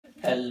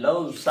Hello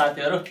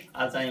साथीहरु,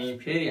 आज चाहिँ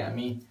फेरि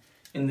हामी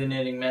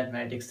इन्जिनियरिङ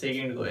म्याथमेटिक्स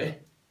सेकेन्डको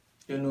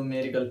यो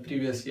न्युमेरिकल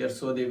प्रिभियस इयर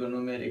सोधेको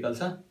न्युमेरिकल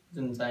छ,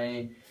 जुन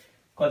चाहिँ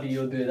कति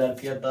यो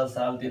 2073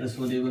 सालतिर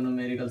सोधेको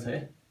न्युमेरिकल छ।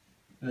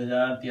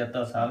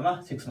 2073 सालमा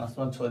 6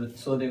 मार्क्समा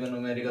सोधेको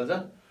न्युमेरिकल छ।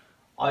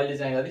 अहिले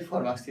चाहिँ कति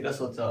 4 मार्क्सतिर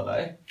सोध्छ होला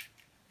है।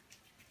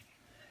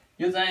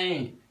 यो चाहिँ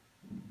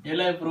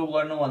यसलाई प्रुभ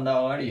गर्नुभन्दा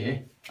अगाडि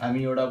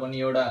हामी एउटा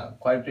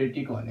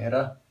क्वाड्रेटिक भनेर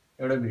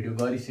एउटा भिडियो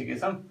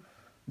गरिसकेछौं,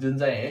 जुन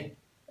चाहिँ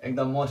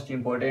एकदम मोस्ट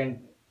इम्पोर्टेन्ट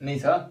नै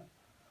छ।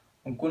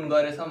 कुन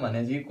गरेछौं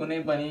भने चाहिँ कुनै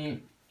पनि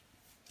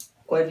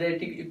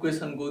क्वाड्रेटिक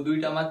इक्वेसनको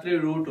दुईटा मात्रै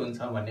रुट हुन्छ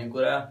भन्ने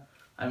कुरा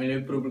हामीले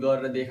प्रुभ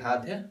गरेर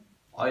देखाएको थियो।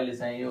 अहिले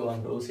चाहिँ यो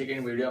हाम्रो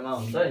सेकेन्ड भिडियोमा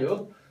हुन्छ, यो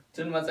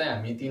जुनमा चाहिँ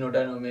हामी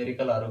तीनवटा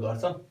न्युमेरिकलहरु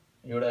गर्छौं,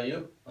 एउटा यो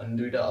अनि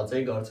दुईटा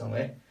अझै गर्छौं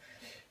है।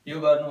 यो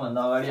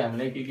गर्नुभन्दा अगाडि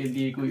हामीले के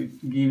दिएको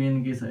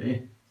गिभन के छ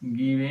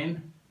गिभन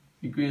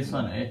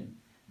इक्वेसन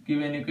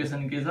गिभन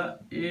इक्वेसन के छ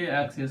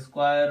ax² +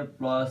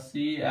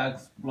 cx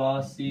 +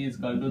 c =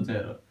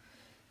 0।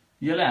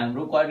 यसलाई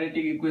हाम्रो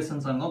क्वाड्रेटिक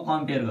इक्वेसनसँग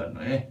कम्पेयर गर्नु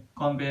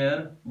कम्पेयर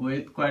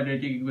विथ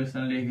क्वाड्रेटिक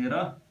इक्वेसन लेखेर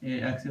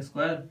ax²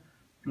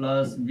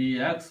 +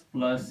 bx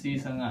 + c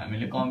सँग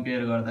हामीले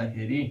कम्पेयर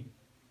गर्दाखेरि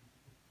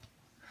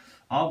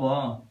अब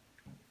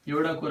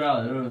एउटा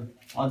कुराहरु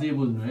अझै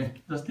बुझ्नु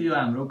जस्तै यो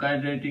हाम्रो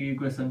क्वाड्रेटिक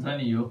इक्वेसन छ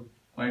नि, यो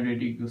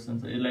क्वाड्रेटिक इक्वेसन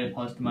छ, यसलाई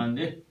फर्स्ट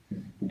मान्दे,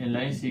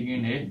 यसलाई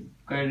सेकेन्ड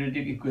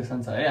क्वाड्रेटिक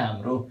इक्वेसन छ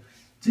हाम्रो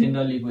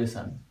जनरल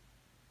इक्वेसन।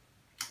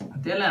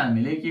 त्यसलाई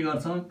हामीले के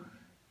गर्छौं,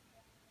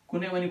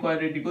 कुनै पनि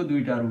क्वाड्रेटिकको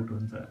दुईटा रुट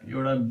हुन्छ,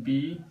 एउटा बी,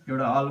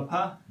 एउटा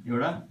अल्फा,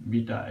 एउटा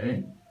बीटा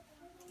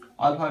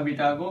अल्फा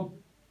बीटाको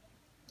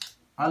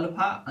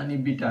अल्फा अनि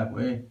बीटाको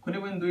कुनै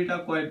पनि दुईटा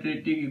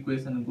क्वाड्रेटिक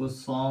इक्वेसनको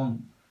सम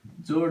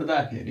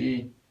जोड्दाखेरि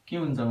के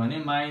हुन्छ भने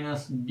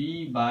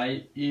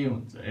 -b/a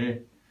हुन्छ।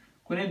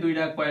 कुनै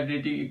दुईटा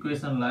क्वाड्रेटिक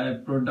इक्वेसनलाई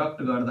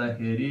प्रोडक्ट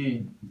गर्दाखेरि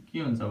के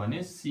हुन्छ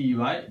भने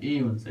c/a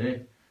हुन्छ।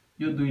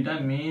 यो दुईटा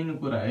मेन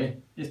कुरा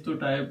यस्तो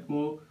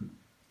टाइपको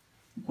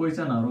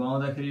क्वेसनहरु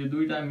आउँदाखेरि यो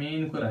दुईटा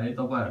मेन कुरा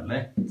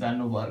तपाईहरुलाई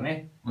जान्नु पर्ने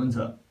हुन्छ।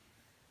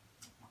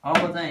 अब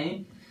चाहिँ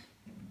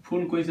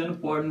फुल क्वेसन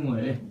पढ्नु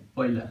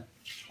पहिला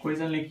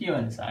क्वेसनले के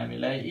भन्छ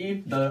हामीलाई,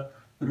 if the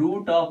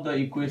root of the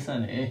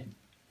equation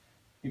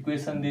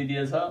equation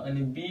दिइदिएछ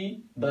अनि be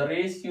the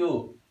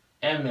ratio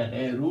mn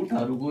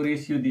रुटहरुको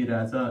ratio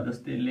दिइराछ,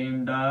 जस्तै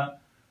लेम्डा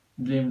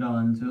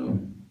भन्छु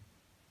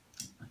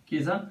के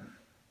छ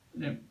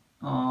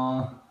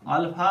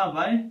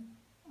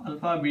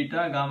अल्फा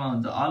बीटा गामा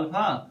हुन्छ।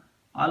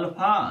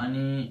 अल्फा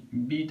अनि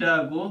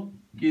बीटाको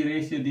के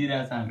रेशियो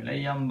दिइराछ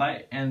हामीलाई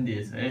m/n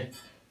दिएछ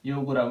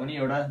यो कुरा पनि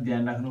एउटा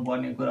ध्यान राख्नु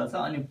पर्ने कुरा छ।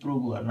 अनि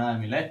प्रुभ गर्न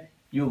हामीलाई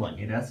यो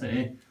भनिराछ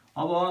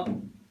अब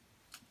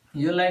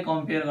यसलाई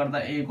कम्पेयर गर्दा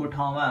a को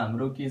ठाउँमा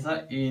हाम्रो के छ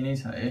a नै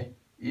छ a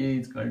 = a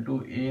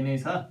नै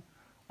छ।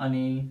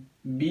 अनि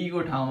b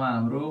को ठाउँमा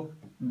हाम्रो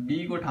b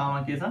को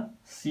ठाउँमा के छ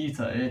c छ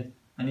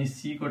अनि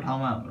c को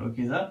ठाउँमा हाम्रो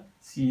के छ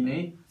c नै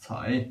छ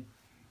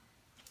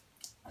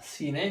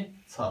c नै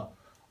छ।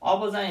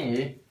 अब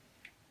चाहिँ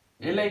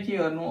यसलाई के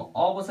गर्नु,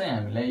 अब चाहिँ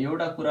हामीलाई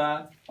एउटा कुरा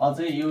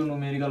अझै यो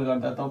न्युमेरिकल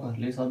गर्दा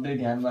तपाईहरुले सधैं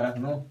ध्यानमा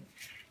राख्नु,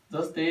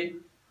 जस्तै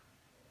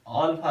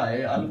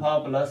अल्फा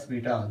प्लस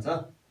बीटा हुन्छ,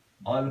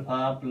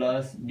 alpha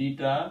plus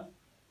beta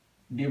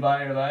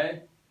divide by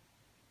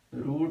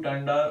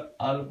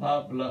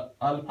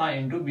 √alpha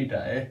into beta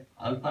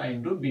alpha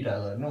into beta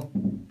गर्नु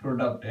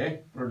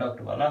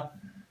प्रोडक्ट वाला।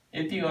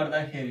 यति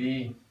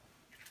गर्दाखेरि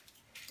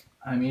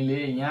हामीले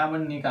यहाँ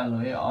पनि निकाल्नु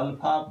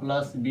अल्फा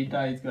प्लस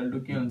बीटा =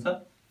 के हुन्छ,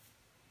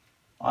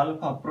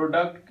 अल्फा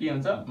प्रोडक्ट के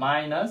हुन्छ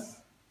माइनस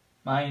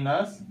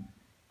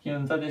के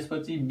हुन्छ,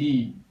 त्यसपछि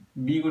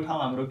बी को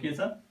ठाउँमा हाम्रो के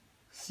छ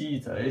c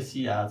छ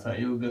c आछ,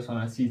 यो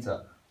इक्वेसनमा c छ।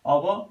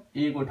 अब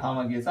a को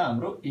ठाउँमा के छ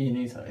हाम्रो a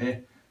नै छ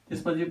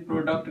त्यसपछि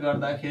प्रोडक्ट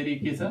गर्दाखेरि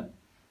के छ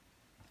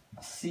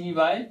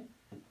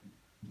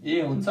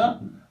c/a हुन्छ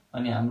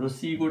अनि हाम्रो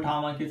c को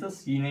ठाउँमा के छ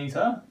c नै छ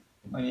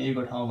अनि a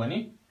को ठाउँमा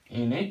पनि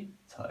a नै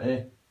छ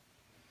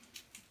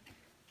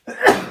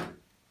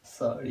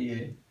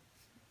सरी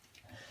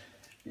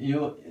यो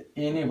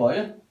a नै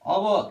भयो।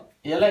 अब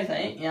यसलाई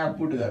चाहिँ यहाँ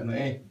पुट गर्नु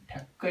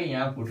ठ्याक्कै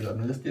यहाँ पुट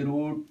गर्नु, जस्तै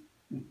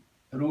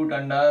रुट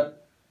अन्डर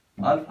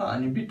अल्फा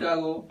अनि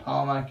बीटाको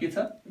ठाउँमा के छ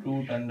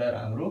रुट अन्डर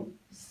हाम्रो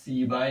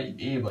c/a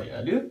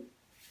भइहाल्यो।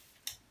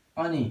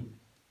 अनि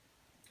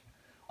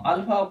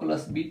अल्फा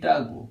प्लस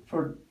बीटाको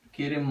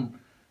के रे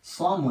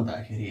सम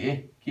हुँदाखेरि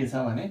के छ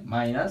भने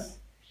 -c/a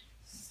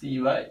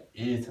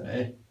छ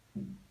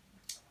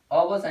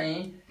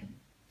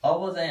अब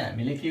चाहिँ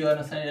हामीले के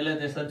गर्न सक्छौं, यसलाई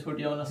त्यसरी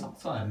छुट्याउन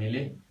सक्छौं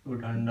हामीले,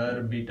 root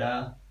under beta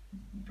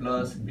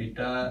plus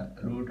beta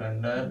root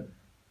under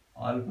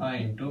alpha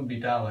into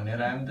beta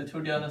भनेर हामी त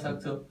छुट्याउन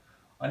सक्छौं।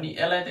 अनि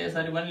यसलाई त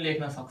यसरी पनि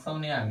लेख्न सक्छौं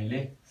नि हामीले,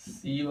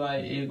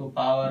 c/a को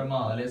पावरमा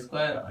होल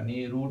स्क्वायर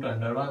अनि रुट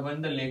अन्डरमा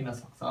पनि त लेख्न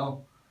सक्छौं,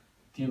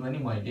 त्यो पनि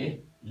मैले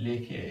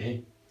लेखे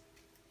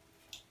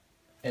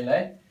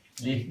यसलाई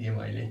लेखिदिए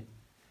मैले,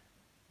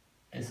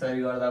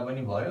 यसरी गर्दा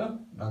पनि भयो,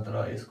 नत्र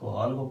यसको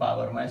हलको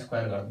पावरमा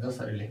स्क्वायर गर्दा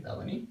जसरी लेख्दा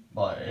पनि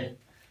भयो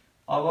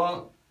अब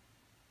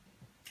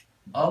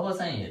अब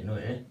चाहिँ हेर्नु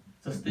है,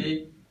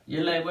 जस्तै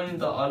यसलाई पनि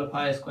त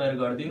अल्फा स्क्वायर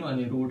गरिदिनु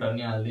अनि रुट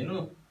अनि हाल्दिनु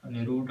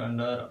अनि रुट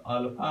अन्डर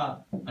अल्फा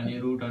अनि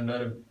root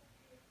under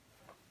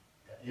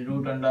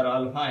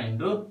alpha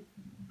into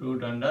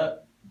root under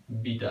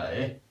beta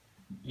है,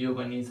 यो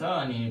पनि छ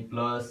अनि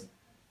plus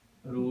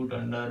root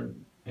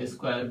under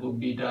स्क्वायरको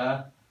beta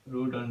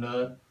root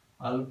under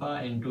alpha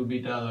into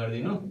beta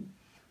गरिदिनु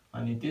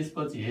अनि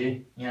त्यसपछि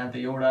है यहाँ त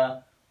एउटा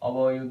अब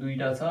यो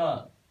दुईटा छ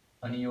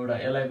अनि एउटा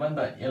यसलाई पनि त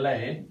यसलाई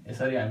है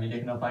यसरी हामी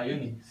लेख्न पाइयो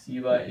नि C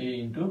by a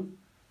into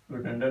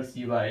root under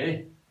C by ए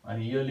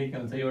अनि यो लेख्यो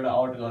भने चाहिँ एउटा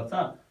आउट गर्छ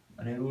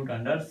अनि रुट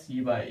अन्डर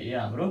सी बाई ए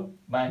हाम्रो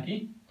बाँकी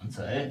हुन्छ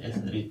है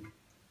यसरी।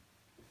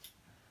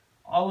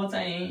 अब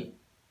चाहिँ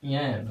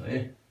यहाँ हेर्नु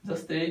है,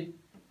 जस्तै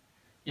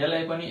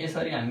यसलाई पनि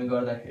यसरी हामी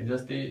गर्दाखेरि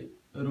जस्तै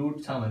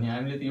रुट छ भने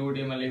हामीले त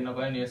एउटैमा लेख्न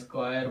पायो नि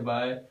स्क्वायर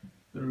बाई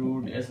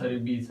रुट यसरी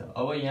बी छ।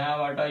 अब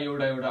यहाँबाट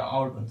एउटा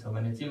आउट हुन्छ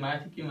भने चाहिँ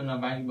माथि के भन्न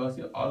बाँकी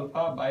बस्यो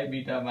अल्फा बाई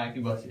बीटा बाँकी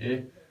बस्यो है।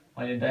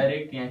 मैले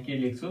डाइरेक्ट यहाँ के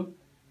लेख्छु,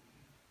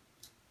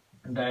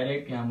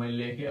 डाइरेक्ट यहाँ मैले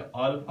लेखेँ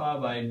अल्फा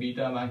बाई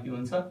बीटा बाँकी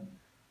हुन्छ,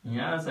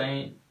 यहाँ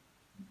चाहिँ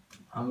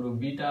हाम्रो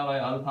बीटा बाई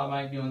अल्फा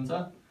बाँकी हुन्छ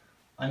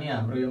अनि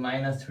हाम्रो यो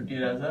माइनस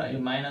छुटिरहेछ, यो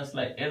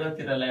माइनसलाई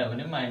यतातिर ल्यायो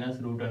भने minus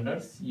root under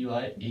C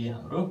by ए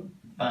हाम्रो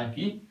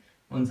बाँकी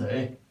हुन्छ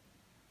है।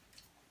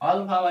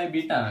 अल्फा बाई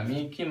बीटा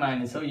हामी के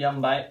मानेछौँ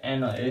एम बाई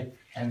एन है,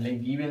 हामीले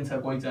गिभेन छ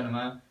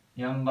क्वेसनमा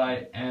am by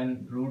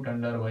an root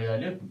under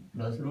भइहाल्यो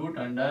प्लस रुट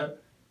अन्डर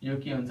यो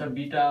के हुन्छ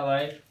बीटा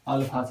बाई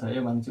अल्फा छ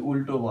है भने चाहिँ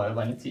उल्टो भयो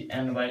भने चाहिँ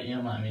एन बाई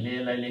एम हामीले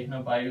यसलाई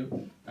लेख्न पायो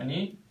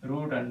अनि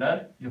रुट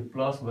अन्डर यो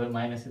प्लस भयो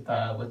माइनस यता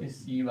आएपछि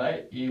सी बाई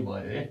ए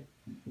भयो है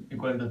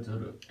इक्वल टु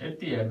 0।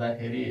 यति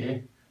हेर्दाखेरि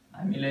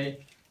हामीले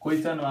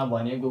क्वेसनमा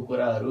भनेको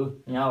कुराहरू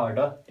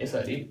यहाँबाट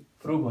यसरी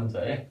प्रुभ हुन्छ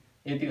है।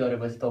 यति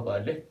गरेपछि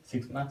तपाईँहरूले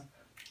 6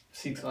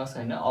 मार्क्स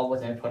होइन अब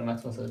चाहिँ 4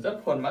 मार्क्समा सोध्छ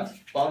 4 मार्क्स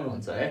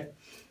पाउनुहुन्छ है।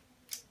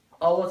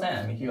 अब चाहिँ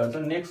हामी के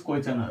गर्छौँ नेक्स्ट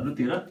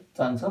क्वेसनहरूतिर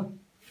जान्छौँ।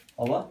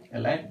 अब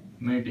यसलाई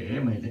मेटेँ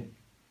है मैले।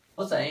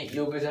 अब चाहिँ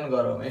यो क्वेसन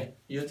गरौँ है,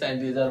 यो चाहिँ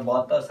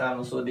 2072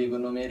 सालमा सोधिएको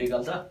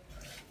न्युमेरिकल छ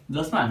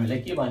जसमा हामीलाई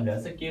के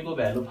भनिरहेछ के को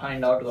भ्यालु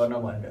फाइन्ड आउट गर्न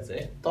भनिरहेछ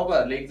है।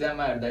 तपाईँहरूले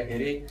एक्जाममा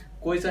हेर्दाखेरि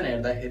क्वेसन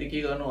हेर्दाखेरि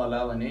के गर्नु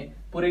होला भने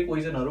पुरै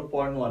क्वेसनहरू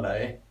पढ्नु होला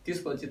है,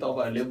 त्यसपछि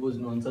तपाईँहरूले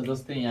बुझ्नुहुन्छ।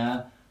 जस्तै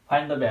यहाँ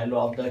find the value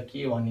of the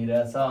के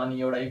भनिरहेछ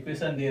अनि एउटा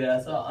इक्वेसन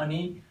दिइरहेछ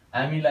अनि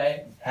हामीलाई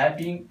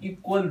ह्याभिङ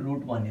इक्वल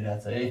रुट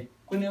भनिरहेछ है।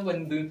 कुनै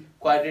पनि दुई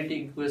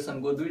क्वाड्रेटिक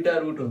इक्वेसनको दुईटा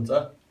रुट हुन्छ,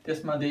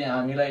 त्यसमध्ये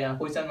हामीलाई यहाँ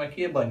क्वेसनमा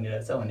के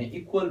भनिरहेछ भने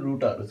इक्वल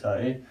रुटहरू छ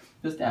है।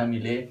 जस्तै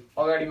हामीले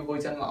अगाडिको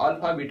क्वेसनमा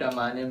अल्फा बीटा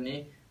मान्यौँ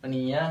नि अनि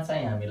यहाँ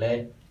चाहिँ हामीलाई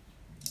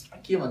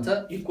के भन्छ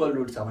इक्वल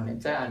रुट छ भने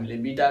चाहिँ हामीले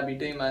बीटा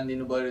बीटै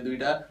मानिदिनु पर्यो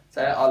दुईटा,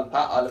 चाहे अल्फा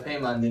अल्फै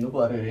मानिदिनु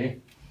पर्यो है।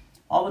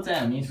 अब चाहिँ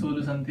हामी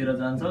सोलुसनतिर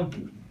जान्छौँ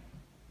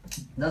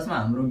जसमा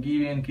हाम्रो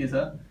गिभेन के छ,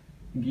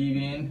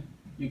 given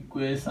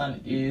equation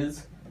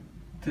is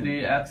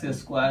 3x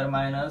square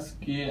minus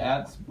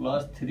kx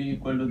plus 3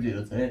 equal to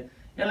 0 छ है।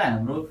 यसलाई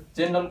हाम्रो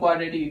जेनरल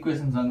क्वाड्रेटिक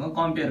इक्वेसनसँग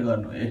कम्पेयर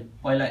गर्नु है।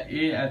 पहिला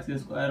ax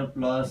square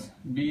plus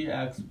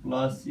bx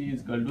plus c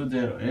equal to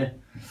 0 है।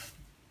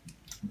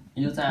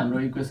 यो चाहिँ हाम्रो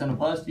इक्वेसन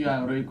फर्स्ट, यो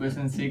हाम्रो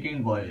इक्वेसन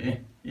सेकेन्ड भयो है।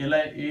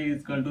 यसलाई a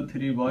इक्वल टु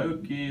 3 भयो,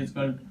 k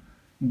equal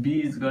b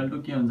equal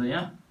to के हुन्छ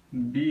यहाँ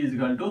b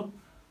इक्वल टु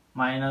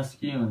माइनस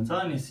के हुन्छ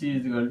अनि c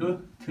इक्वल टु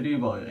 3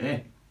 भयो है।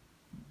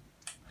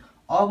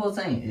 अब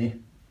चाहिँ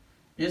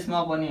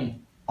यसमा पनि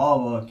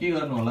अब के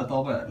गर्नु होला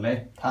तपाईहरुलाई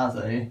थाहा छ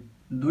है,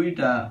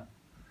 दुईटा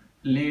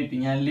लेट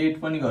यहाँ लेट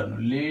पनि गर्नु,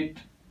 late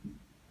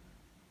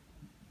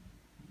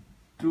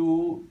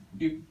to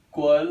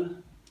equal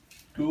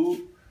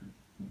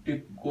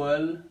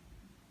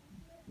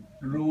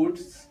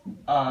roots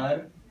R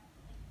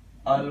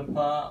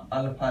alpha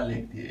alpha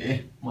लेख्दिए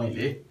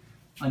मैले।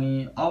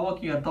 अनि अब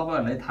के गर्नु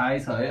तपाईहरुलाई थाहै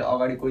छ है,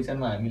 अगाडि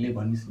क्वेसनमा हामीले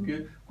भनिसक्यो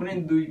कुनै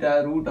दुईटा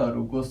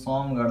रुटहरुको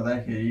सम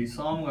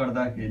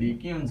गर्दाखेरि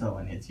के हुन्छ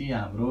भने चाहिँ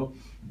हाम्रो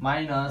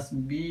माइनस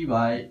b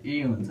बाई a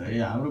हुन्छ है।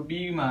 हाम्रो b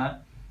मा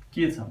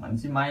के छ भने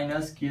चाहिँ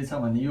माइनस के छ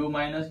भने यो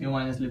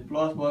माइनसले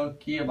प्लस भयो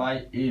k बाई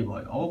a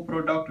भयो। अब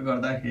प्रोडक्ट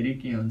गर्दाखेरि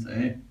के हुन्छ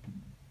है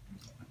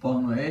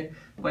पाउनु है,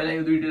 पहिला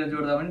यो दुईटा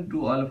जोड्दा पनि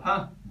 2 alpha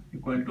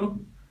equal to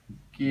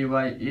k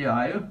by a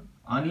आयो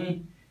अनि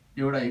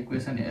एउटा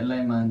इक्वेसन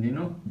यसलाई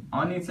मान्दिनु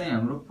अनि चाहिँ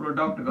हाम्रो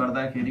प्रोडक्ट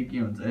गर्दाखेरि के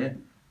हुन्छ है,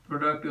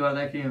 प्रोडक्ट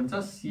गर्दा के हुन्छ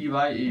c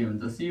बाई a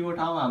हुन्छ। c को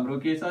ठाउँमा हाम्रो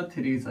के छ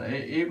 3 छ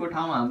है, a को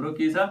ठाउँमा हाम्रो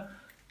के छ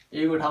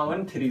a को ठाउँमा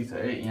पनि 3 छ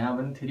है। यहाँ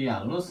पनि 3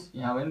 हाल्नुस्,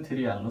 यहाँ पनि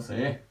 3 हाल्नुस्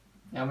है।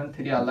 यहाँ पनि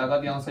 3 हाल्दा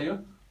कति आउँछ यो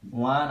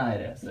 1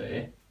 आइरहेछ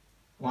है,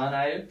 1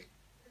 आयो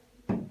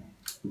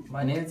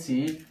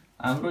भनेपछि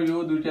हाम्रो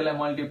यो दुईटालाई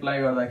मल्टिप्लाई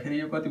गर्दाखेरि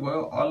यो कति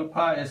भयो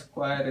अल्फा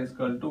स्क्वायर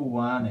इक्वल टु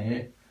 1 है।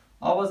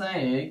 अब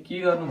चाहिँ के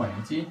गर्नु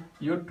भने चाहिँ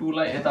यो 2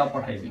 लाई यता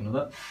पठाइदिनु त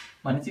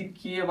भनेपछि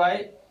k बाई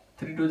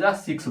 3 2 जा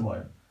 6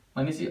 भयो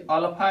भनेपछि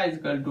अल्फा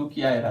इक्वल टु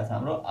के आइरहेछ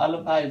हाम्रो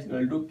alpha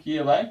equal to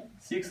k by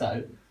 6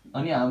 आयो।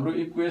 अनि हाम्रो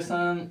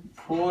इक्वेसन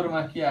 4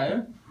 मा के आयो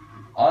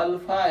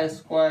अल्फा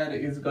स्क्वायर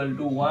इक्वल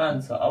टु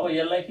 1 छ। अब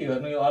यसलाई के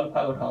गर्नु यो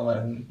अल्फा को ठाउँमा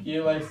राख्नु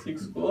k बाई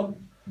 6 को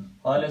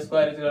होल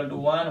स्क्वायर इक्वल टु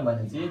 1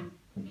 भनेपछि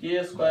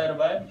k square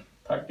by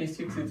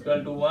 36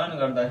 equal to 1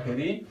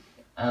 गर्दाखेरि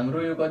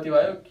हाम्रो यो कति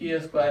भयो k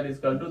स्क्वायर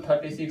इक्वल टु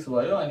 36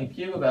 भयो अनि k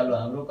को भ्यालु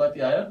हाम्रो कति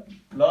आयो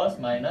प्लस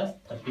माइनस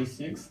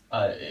 36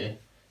 आयो।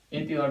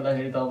 यति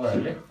गर्दाखेरि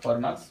तपाईहरुले 4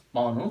 मार्क्स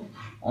पाउनु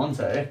हुन्छ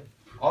है।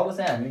 अब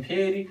चाहिँ हामी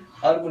फेरि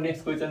अर्को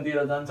नेक्स्ट क्वेशन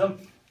तिर जान्छौं।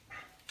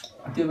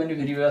 त्यो पनि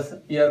प्रिभियस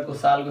इयर को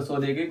सालको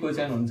सोधेकै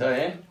क्वेशन हुन्छ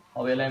है।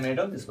 अब यसलाई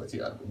मेटौ त्यसपछि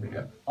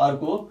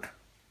अर्को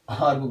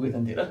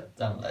क्वेशन तिर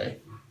जाउँला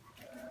है।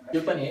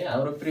 यो पनि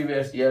हाम्रो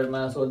प्रिभियस इयर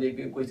मा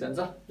सोधेकै क्वेशन छ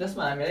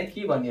जसमा हामीलाई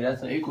के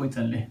भनिरहेछ है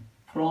क्वेशनले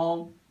फ्रम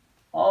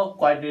अ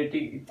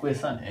क्वाड्रेटिक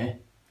इक्वेसन है।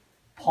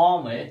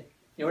 फर्म है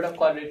एउटा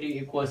क्वाड्रेटिक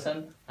इक्वेसन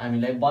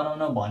हामीलाई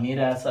बनाउन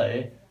भनिरहेछ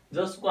है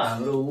जसको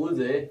हाम्रो युज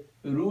है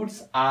roots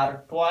are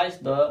twice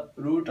the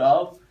route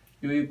of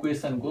यो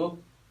इक्वेसन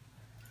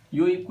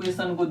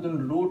को जुन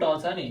रूट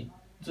आउँछ नि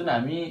जुन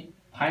हामी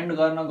फाइन्ड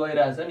गर्न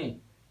गइरहेछ नि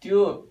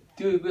त्यो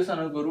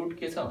इक्वेसनको रूट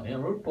के छ भने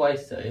हाम्रो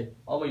ट्वाइस छ है।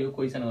 अब यो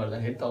क्वेशन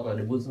गर्दाखेरि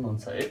तपाईहरुले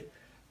बुझ्नुहुन्छ है।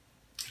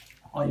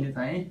 अहिले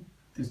चाहिँ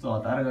त्यस्तो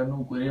हतार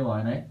गर्नु कुरै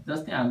भएन है।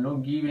 जस्तै हाम्रो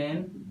गिभन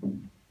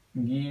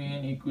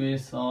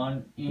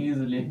इक्वेसन इज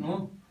लेख्नु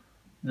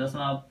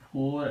जसमा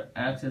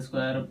 4x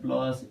square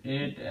plus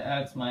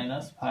 8x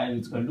minus 5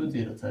 equal to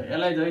 0 छ।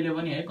 यसलाई जहिले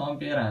पनि है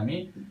कम्पेयर हामी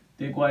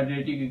त्यो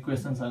क्वाड्रेटिक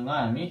इक्वेसन सँग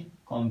हामी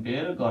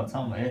कम्पेयर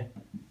गर्छौं है।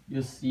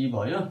 यो c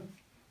भयो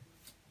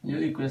यो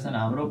इक्वेसन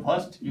हाम्रो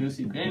फर्स्ट यो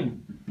सेकेन्ड।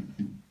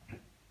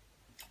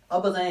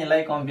 अब चाहिँ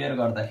यसलाई कम्पेयर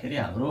गर्दाखेरि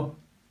हाम्रो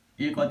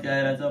a कति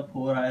आइराछ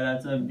 4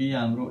 आइराछ b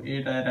हाम्रो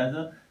 8 आइराछ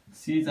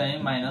c चाहिँ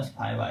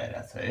 -5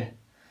 आइराछ है।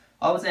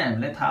 अब चाहिँ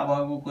हामीलाई थाहा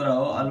भएको कुरा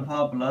हो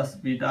अल्फा प्लस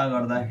बीटा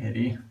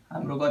गर्दाखेरि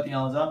हाम्रो कति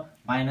आउँछ -b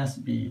भने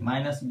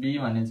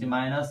चाहिँ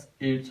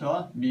 -8 छ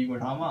b को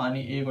ठाउँमा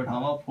अनि a को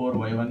ठाउँमा 4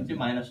 भयो भने चाहिँ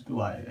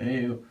 -2 आयो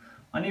है यो।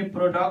 अनि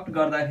प्रोडक्ट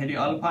गर्दाखेरि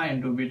अल्फा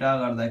इन्टु बीटा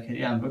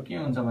गर्दाखेरि हाम्रो के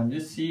हुन्छ भने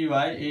चाहिँ c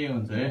बाइ a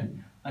हुन्छ है।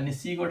 अनि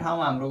c को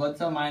ठाउँमा हाम्रो कति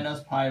छ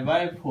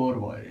 -5/4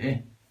 भयो है।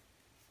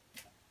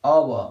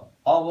 अब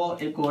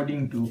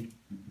according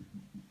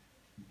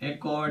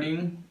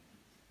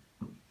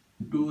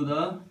to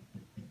the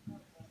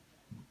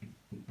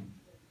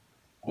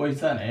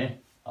क्वेशन है।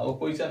 अब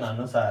क्वेशन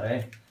अनुसार है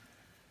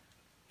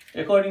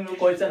अकॉर्डिंग टू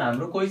क्वेशन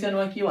हाम्रो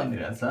क्वेशनमा के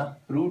भनिरहेछ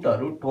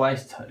रुटहरु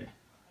ट्वाइस छ रे।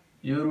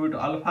 यो रुट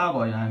अल्फा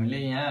भयो हामीले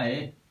यहाँ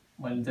है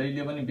मैले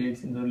जहिले पनि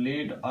बिर्सिन्छु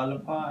let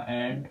alpha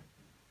and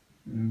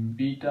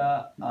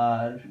beta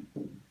are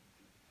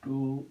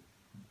to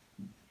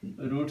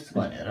roots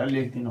भनेर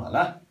लेख्दिनु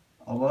होला।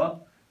 अब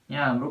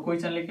यहाँ हाम्रो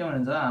क्वेशनले के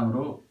भन्छ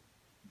हाम्रो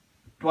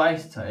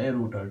ट्वाइस छ है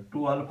रुटहरु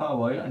 2 अल्फा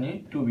भयो अनि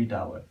 2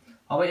 बीटा भयो।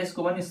 अब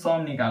यसको पनि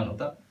सम निकाल्नु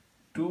त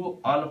 2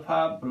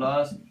 अल्फा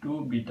प्लस 2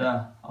 बीटा।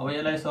 अब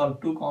यसलाई सल्भ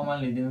 2 कमन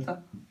लिदिनु त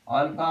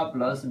अल्फा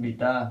प्लस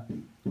बीटा।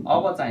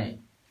 अब चाहिँ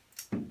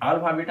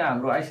अल्फा बीटा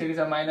हाम्रो आइसकेको छ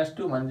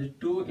 -2 भने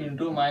 2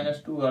 इन्टु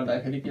 -2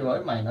 गर्दाखेरि के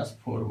भयो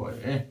 -4 भयो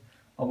है।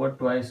 अब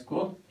ट्वाइस को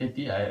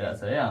यति आइराछ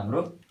है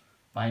हाम्रो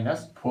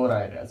 -4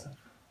 आइराछ।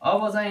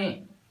 अब चाहिँ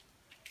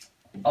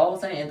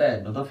यता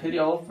हेर्नु त फेरि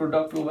अब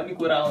प्रोडक्टको पनि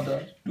कुरा आउँछ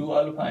 2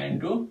 अल्फा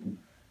इन्टु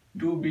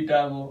 2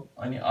 बीटा को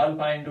अनि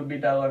अल्फा इन्टु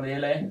बीटा गर्दा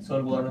यसलाई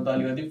सोल्भ गर्नु त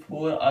अलिकति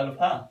 4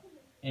 अल्फा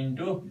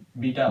इन्टु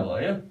बीटा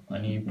भयो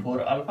अनि 4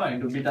 अल्फा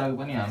इन्टु बीटा को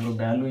पनि हाम्रो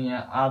भ्यालु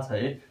यहाँ आछ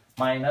है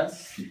माइनस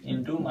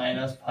इन्टु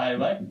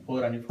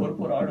 -5/4 अनि 4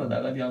 4 आउट हुँदा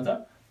कति आउँछ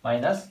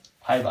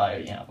 -5 आयो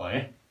यहाँ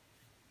भयो।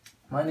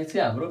 भनेपछि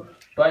हाम्रो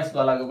ट्वाइस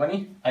वालाको पनि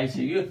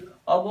आइसक्यो।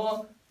 अब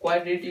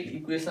क्वाड्रेटिक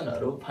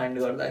इक्वेसनहरु फाइन्ड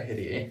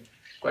गर्दाखेरि है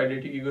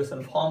क्वाड्रेटिक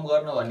इक्वेसन फर्म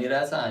गर्न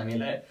भनिरहेछ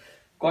हामीलाई।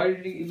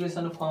 क्वाड्रेटिक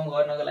इक्वेसन फर्म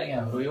गर्नको लागि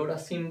हाम्रो एउटा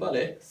सिम्पल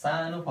है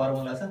सानो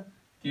फर्मुला छ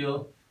त्यो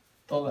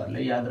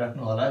तपाईहरुले याद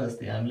राख्नु होला।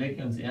 जस्तै हामीले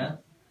के हुन्छ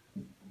यहाँ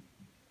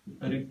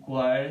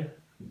रिक्वायर्ड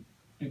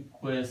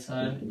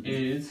इक्वेसन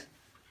इज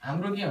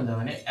हाम्रो के हुन्छ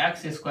भने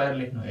x स्क्वायर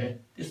लेख्नु है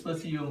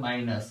त्यसपछि यो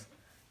माइनस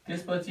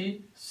त्यसपछि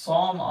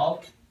सम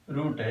अफ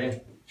रुट है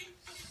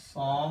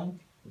सम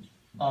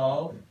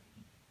अफ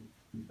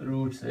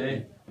रुट्स है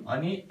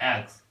अनि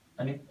x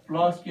अनि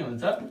प्लस के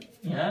हुन्छ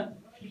यहाँ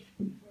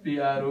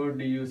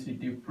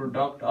PRODUCT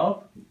प्रोडक्ट अफ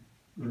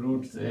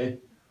रुट्स है।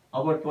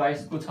 अब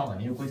ट्वाइस को छ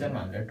भने यो क्वेशनमा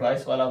हामीले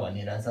ट्वाइस वाला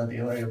भनिरहेछ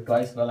त्यही भएर यो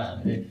ट्वाइस वाला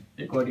हामीले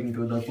अकॉर्डिंग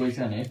टु द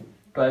क्वेशन है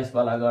ट्वाइस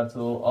वाला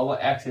गर्छौं। अब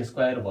x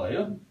स्क्वायर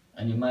भयो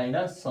अनि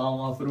माइनस सम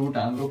अफ रुट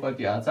हाम्रो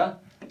कति आछ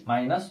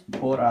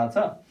 -4 आछ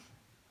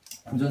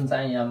जुन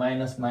चाहिँ यहाँ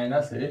माइनस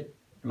माइनस है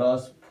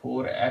प्लस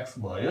 4x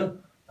भयो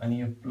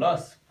अनि यो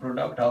प्लस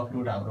प्रोडक्ट अफ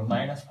रुट हाम्रो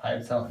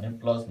 -5 छ भने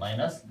प्लस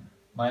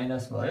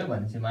माइनस भयो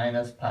भनेपछि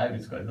 -5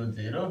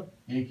 0।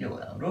 यो के हो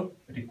हाम्रो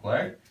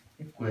रिक्वायर्ड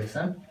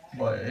इक्वेसन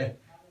भयो है।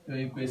 यो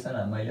इक्वेसन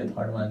मैले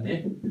थर्ड मा दिए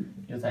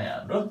यो चाहिँ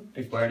हाम्रो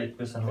रिक्वायर्ड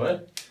इक्वेसन भयो।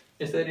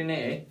 यसरी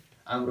नै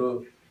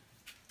हाम्रो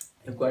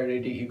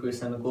क्वाड्रेटिक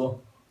इक्वेसन को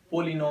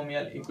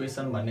पोलिनोमियल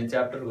इक्वेसन भन्ने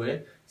च्याप्टर गए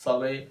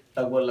सबै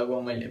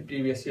लगभग मैले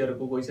प्रिभियस इयर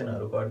को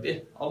क्वेशनहरु गर्थे।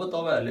 अब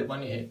तपाईहरुले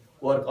पनि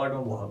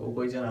वर्कआउटमा भएको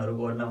क्वेशनहरु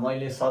गर्न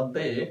मैले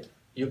सधैं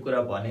यो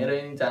कुरा भनेर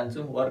नि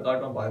चाहन्छु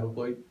वर्कआउटमा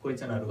भएको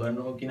क्वेशनहरु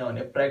गर्नु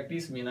किनभने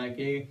प्र्याक्टिस बिना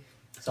केही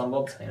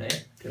सम्भव छैन है।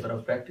 त्यही भएर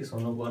प्र्याक्टिस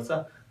हुनुपर्छ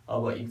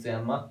अब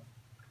इक्जाममा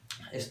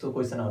यस्तो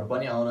क्वेसनहरू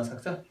पनि आउन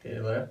सक्छ। त्यही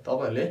भएर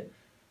तपाईहरुले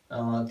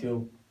त्यो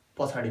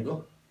पछाडिको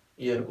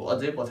इयरको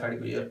अझै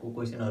पछाडिको इयरको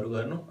क्वेसनहरू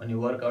गर्नु अनि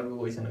वर्कआउटको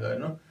क्वेसन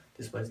गर्नु।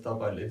 त्यसपछि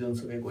तपाईहरुले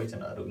जुनसुकै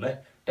क्वेसनहरूलाई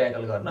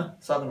ट्याकल गर्न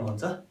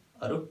सक्नुहुन्छ।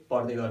 अरु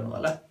पढ्दै गर्नु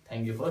होला।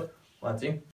 Thank you for watching.